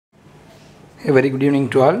A very good evening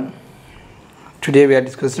to all. Today we are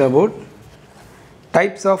discussing about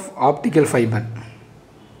types of optical fiber.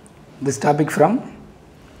 This topic from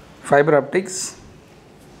fiber optics.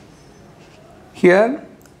 Here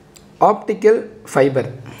optical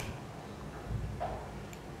fiber.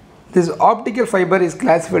 This optical fiber is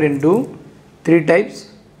classified into three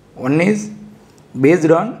types. One is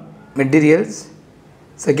based on materials,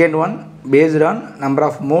 second one based on number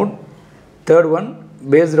of mode, third one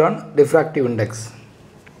based on diffractive index.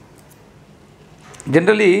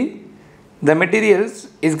 Generally, the materials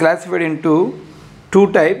is classified into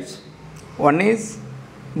two types. One is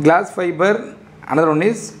glass fiber, another one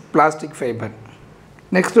is plastic fiber.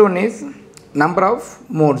 Next one is number of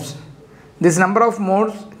modes. This number of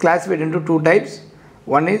modes classified into two types.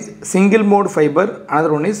 One is single mode fiber,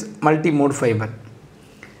 another one is multi-mode fiber.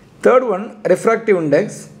 Third one, refractive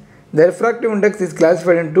index. The refractive index is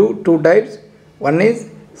classified into two types. One is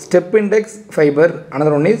step index fiber,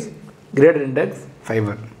 another one is graded index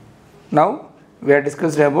fiber. Now we are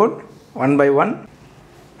discussing about one by one.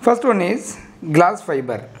 First one is glass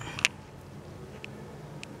fiber.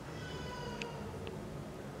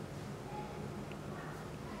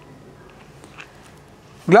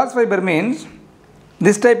 Glass fiber means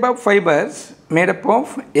this type of fibers made up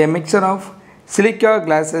of a mixture of silica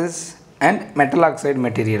glasses and metal oxide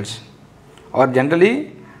materials, or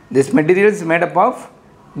generally this material is made up of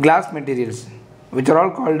glass materials, which are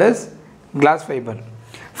all called as glass fiber.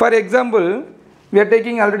 For example, we are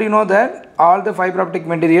taking already know that all the fiber optic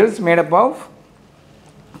materials made up of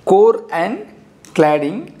core and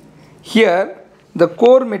cladding. Here the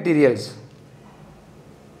core material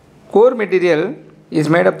is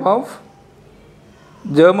made up of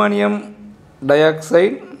germanium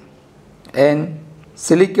dioxide and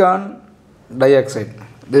silicon dioxide.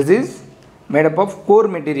 This is made up of core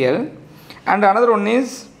material, and another one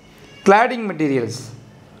is cladding materials,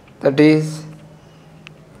 that is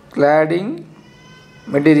cladding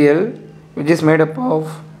material which is made up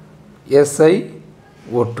of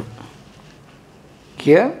SiO2.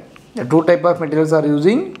 Here the two type of materials are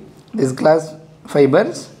using these glass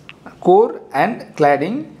fibers, core and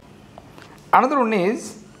cladding. Another one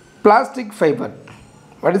is plastic fiber.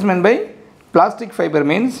 What is meant by plastic fiber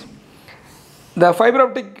means the fiber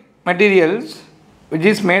optic materials which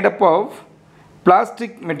is made up of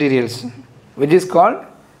plastic materials, which is called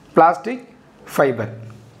plastic fiber.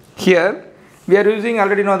 Here we are using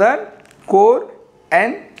already know that core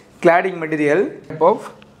and cladding material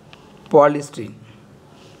of polystyrene.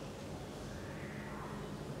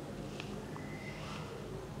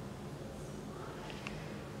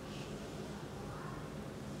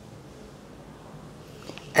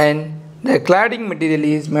 And the cladding material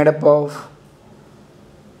is made up of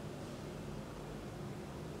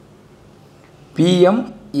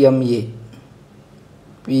PMMA.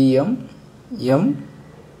 PMMA.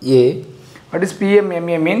 What is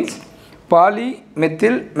PMMA means?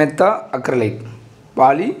 Polymethyl methacrylate.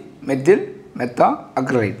 Polymethyl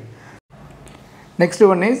methacrylate. Next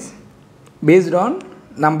one is based on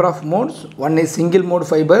number of modes. One is single mode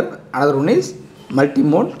fiber, another one is multi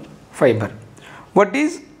mode fiber. What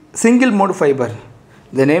is single mode fiber?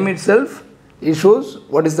 The name itself, it shows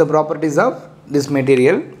what is the properties of this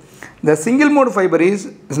material. The single mode fiber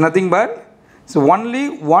is nothing but only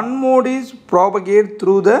one mode is propagated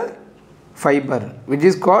through the fiber, which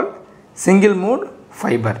is called single mode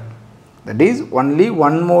fiber. That is only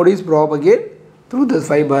one mode is propagated through the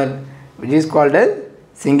fiber, which is called as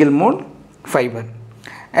single mode fiber.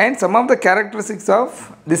 And some of the characteristics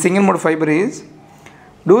of the single mode fiber is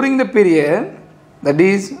during the period, that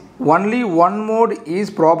is only one mode is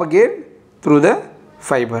propagated through the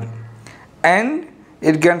fiber, and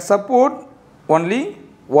it can support only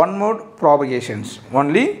one mode propagations.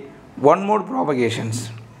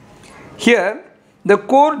 Here the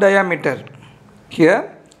core diameter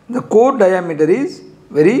is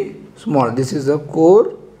very small. This is the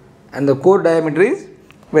core, and the core diameter is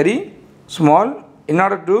very small in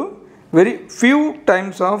order to very few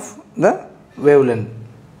times of the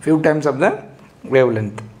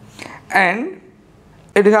wavelength. And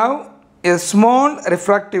it have a small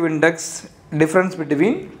refractive index difference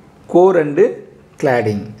between core and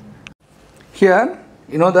cladding. Here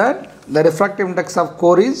you know that the refractive index of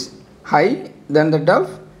core is high than that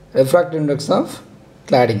of refractive index of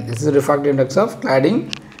cladding. This is the refractive index of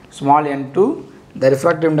cladding, small n2. The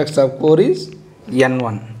refractive index of core is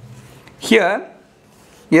n1. Here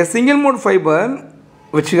a single mode fiber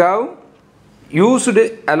which have used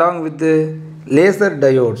along with the laser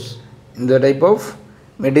diodes. In the type of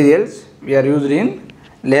materials we are used in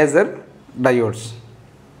laser diodes.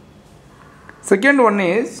 Second one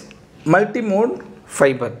is multimode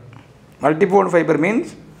fiber. Multimode fiber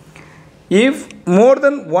means if more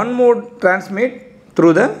than one mode transmit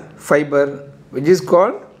through the fiber, which is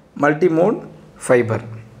called multimode fiber.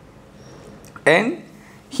 And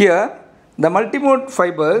here the multimode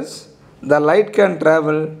fibers, the light can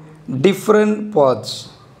travel different paths.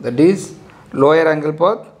 That is lower angle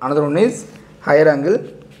path, another one is higher angle.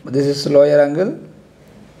 This is lower angle.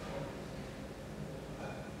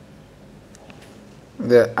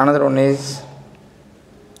 The another one is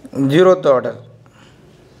zeroth order.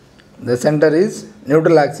 The center is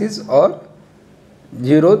neutral axis or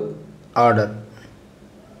zeroth order.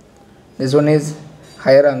 This one is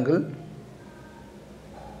higher angle.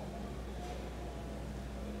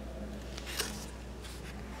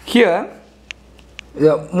 Here,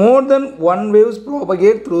 more than one waves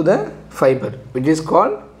propagate through the fiber, which is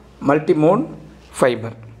called multimode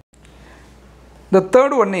fiber. The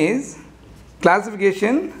third one is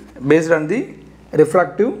classification based on the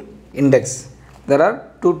refractive index. There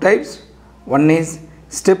are two types. One is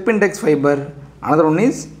step index fiber, another one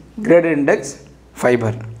is graded index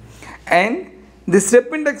fiber. And the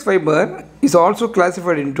step index fiber is also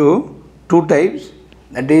classified into two types,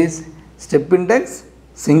 that is step index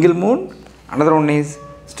single mode, another one is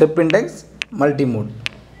step index multi mode.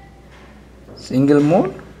 Single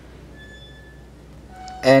mode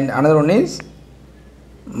and another one is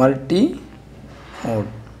multi mode.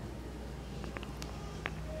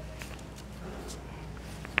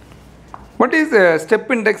 What is the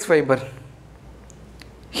step index fiber?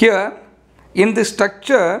 Here in the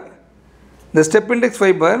structure, the step index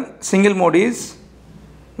fiber single mode is,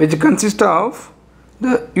 which consists of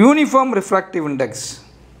the uniform refractive index.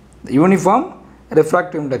 The uniform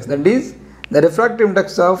refractive index, that is the refractive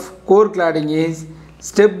index of core cladding is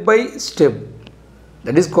step by step.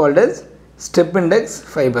 That is called as step index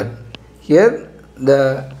fiber. Here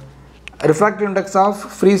the refractive index of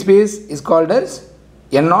free space is called as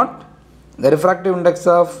N0. The refractive index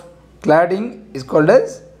of cladding is called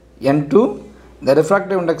as N2. The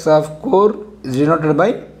refractive index of core is denoted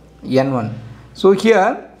by N1. So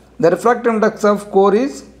here the refractive index of core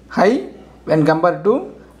is high when compared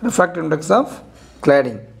to refractive index of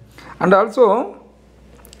cladding. And also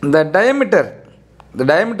the diameter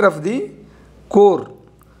of the core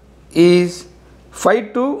is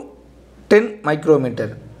 5 to 10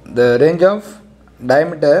 micrometer. The range of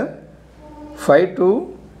diameter 5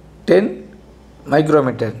 to 10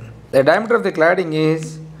 micrometer. The diameter of the cladding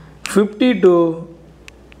is 50 to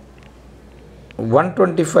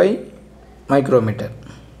 125 micrometer.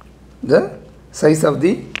 The size of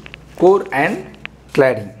the core and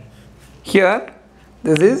cladding. Here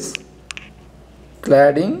this is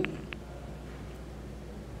cladding,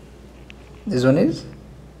 this one is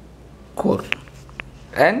core,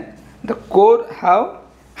 and the core have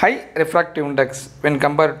high refractive index when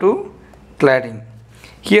compared to cladding.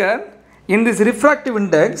 Here in this refractive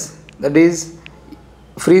index, that is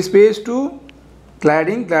free space to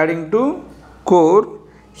cladding, cladding to core,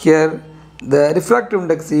 here the refractive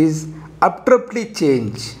index is abruptly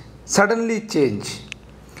change, suddenly change.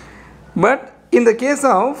 But in the case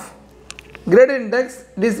of graded index,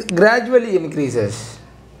 this gradually increases.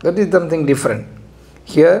 That is something different.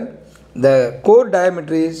 Here the core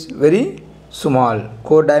diameter is very small.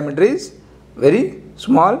 Core diameter is very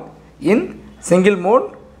small in single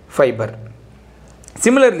mode fiber.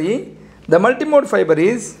 Similarly, the multimode fiber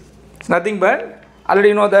is nothing but, already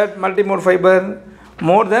you know that multimode fiber,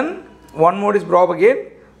 more than one mode is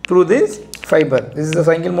propagated through this fiber. This is the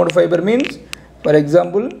single mode fiber means, for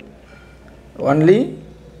example, only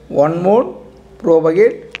one mode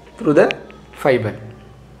propagate through the fiber.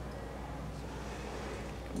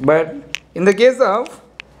 But in the case of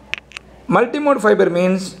multimode fiber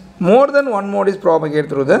means more than one mode is propagated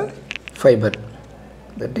through the fiber.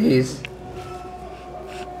 That is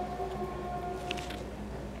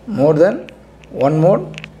more than one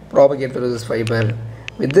mode propagate through this fiber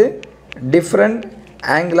with the different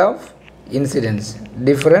angle of incidence.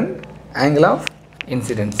 Different angle of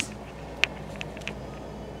incidence.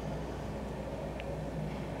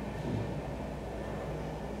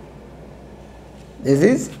 This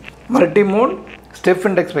is multimode step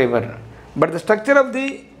index fiber, but the structure of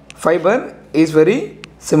the fiber is very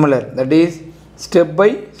similar. That is step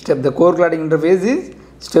by step. The core cladding interface is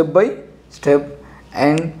step by step,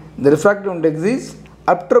 and the refractive index is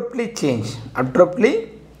abruptly change.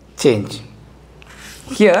 Abruptly change.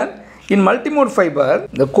 Here in multimode fiber,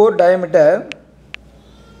 the core diameter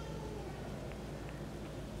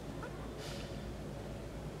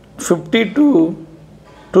 (50 to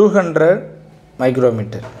 200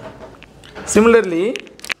 micrometer). Similarly,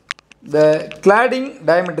 the cladding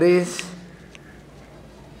diameter is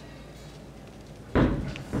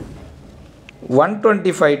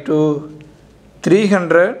 125 to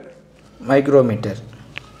 300 micrometer.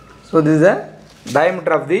 So this is the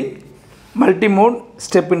diameter of the multi-mode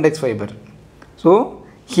step index fiber. So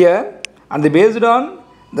here, and based on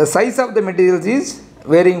the size of the materials is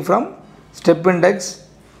varying from step index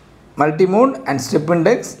multi-mode and step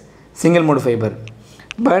index single mode fiber,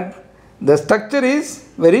 but the structure is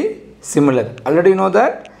very similar. Already you know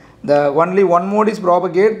that the only one mode is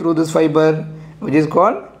propagated through this fiber, which is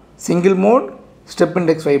called single mode step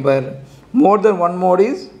index fiber. More than one mode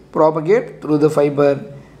is propagated through the fiber,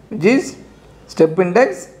 which is step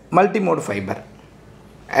index multi-mode fiber,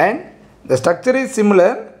 and the structure is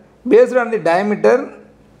similar based on the diameter.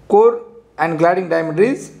 Core and cladding diameter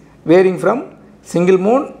is varying from single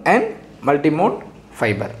mode and multi-mode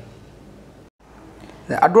fiber.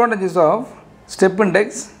 The advantages of step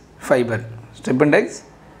index fiber. Step index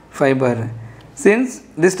fiber. Since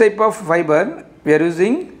this type of fiber we are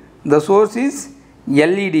using, the source is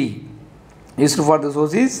LED. Used for the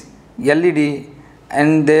source is LED,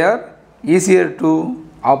 and they are easier to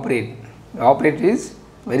operate. Operate is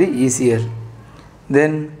very easier.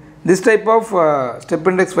 Then this type of step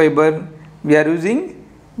index fiber we are using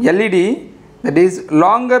LED, that is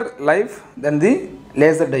longer life than the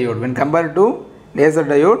laser diode. When compared to laser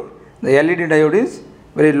diode, the LED diode is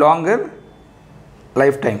very longer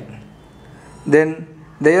lifetime. Then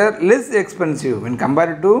they are less expensive when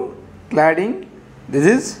compared to cladding. This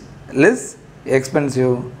is less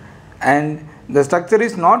expensive, and the structure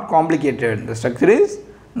is not complicated. The structure is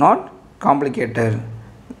not complicated.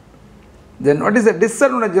 Then what is the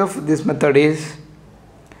disadvantage of this method is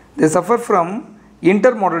they suffer from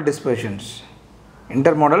intermodal dispersions.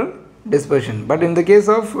 Intermodal dispersion. But in the case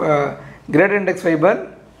of gradient index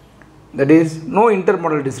fiber, that is no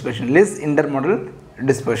intermodal dispersion, less intermodal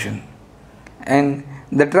dispersion, and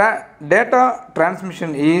the data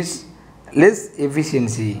transmission is less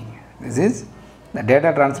efficiency. This is the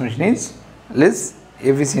data transmission is less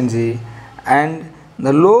efficiency, and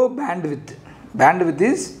the low bandwidth. Bandwidth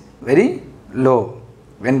is very low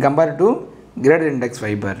when compared to gradient index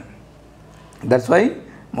fiber. That's why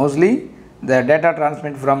mostly the data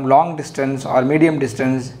transmit from long distance or medium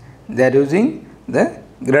distance, they are using the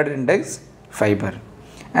gradient index fiber.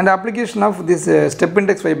 And the application of this step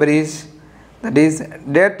index fiber is, that is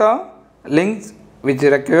data links which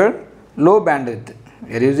require low bandwidth.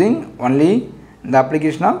 We are using only the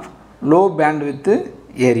application of low bandwidth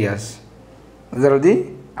areas. These are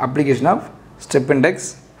the application of step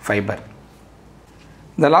index fiber.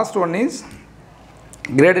 The last one is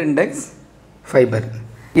gradient index fiber.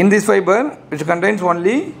 In this fiber, which contains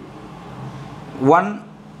only one,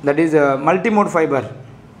 that is a multi-mode fiber.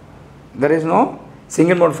 There is no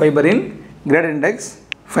single mode fiber in gradient index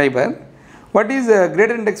fiber. What is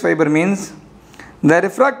gradient index fiber means? The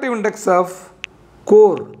refractive index of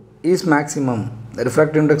core is maximum. The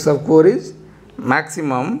refractive index of core is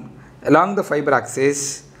maximum along the fiber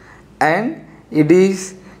axis, and it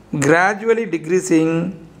is gradually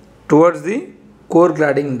decreasing towards the core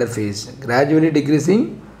cladding interface. Gradually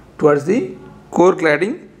decreasing towards the core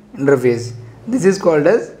cladding interface. This is called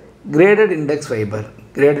as graded index fiber.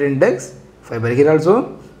 Graded index fiber. Here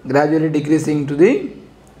also gradually decreasing to the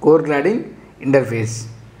core cladding interface,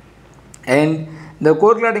 and the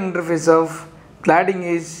core cladding interface of cladding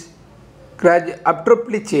is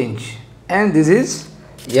abruptly change, and this is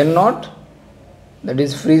N0, that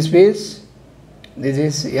is free space. This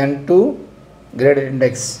is N2 graded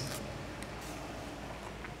index,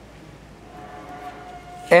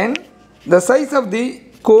 and the size of the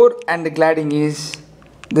core and the cladding is,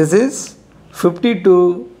 this is 50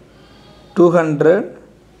 to 200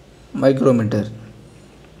 micrometer.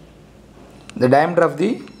 The diameter of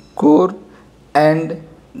the core and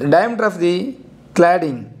the diameter of the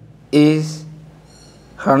cladding is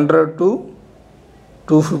 100 to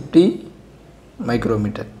 250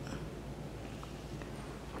 micrometer.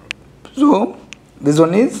 So this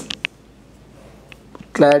one is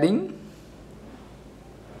cladding,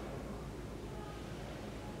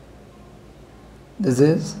 this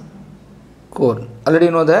is core. Already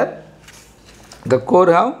you know that the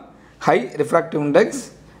core have high refractive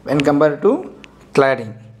index when compared to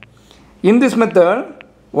cladding. In this method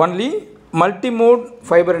only multi-mode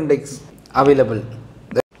fiber index available.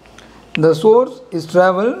 The source is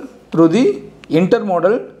travel through the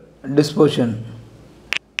intermodal dispersion.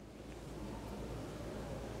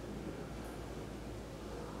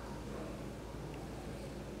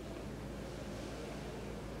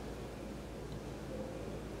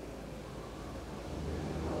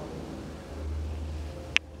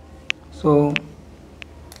 So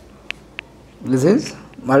this is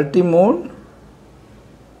multi-mode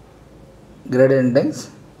gradient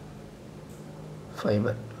index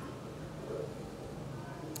fiber.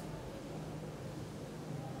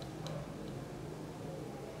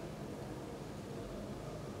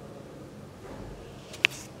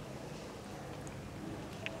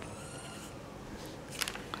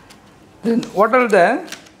 Then what are the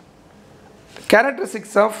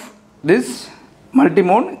characteristics of this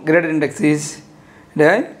multi-mode gradient index? Is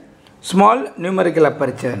the small numerical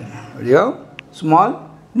aperture. You have small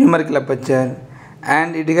numerical aperture,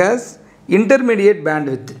 and it has intermediate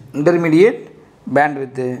bandwidth.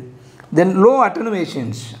 Then low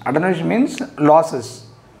attenuations. Attenuation means losses.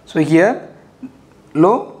 So here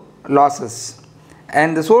low losses,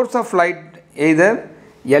 and the source of light either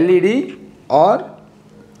LED or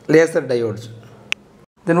laser diodes.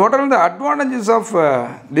 Then what are the advantages of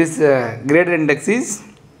this gradient index? Is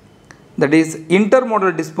that is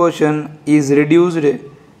intermodal dispersion is reduced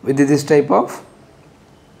with this type of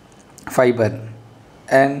fiber,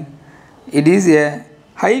 and it is a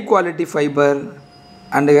high quality fiber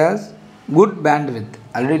and has good bandwidth.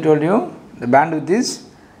 Already told you the bandwidth is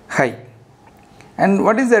high. And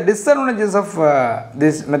what is the disadvantages of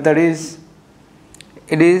this method? Is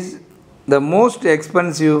it is the most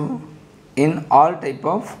expensive in all type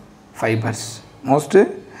of fibers, most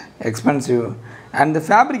expensive, and the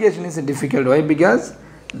fabrication is difficult. Why? Because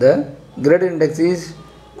the gradient index is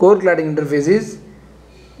core cladding interface is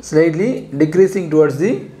slightly decreasing towards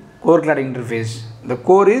the core cladding interface. The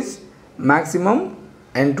core is maximum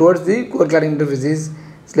and towards the core cladding interface is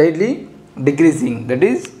slightly decreasing. That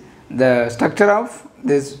is, the structure of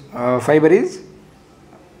this fiber is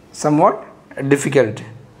somewhat difficult.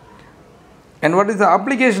 And what is the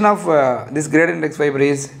application of this gradient index fiber?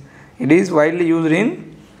 Is it is widely used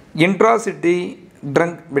in intra-city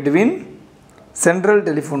trunk between central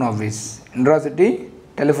telephone office,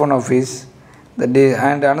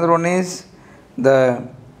 and another one is the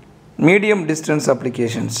medium distance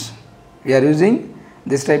applications. We are using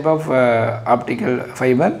this type of optical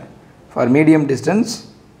fiber for medium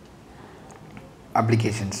distance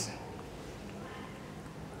applications.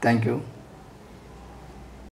 Thank you.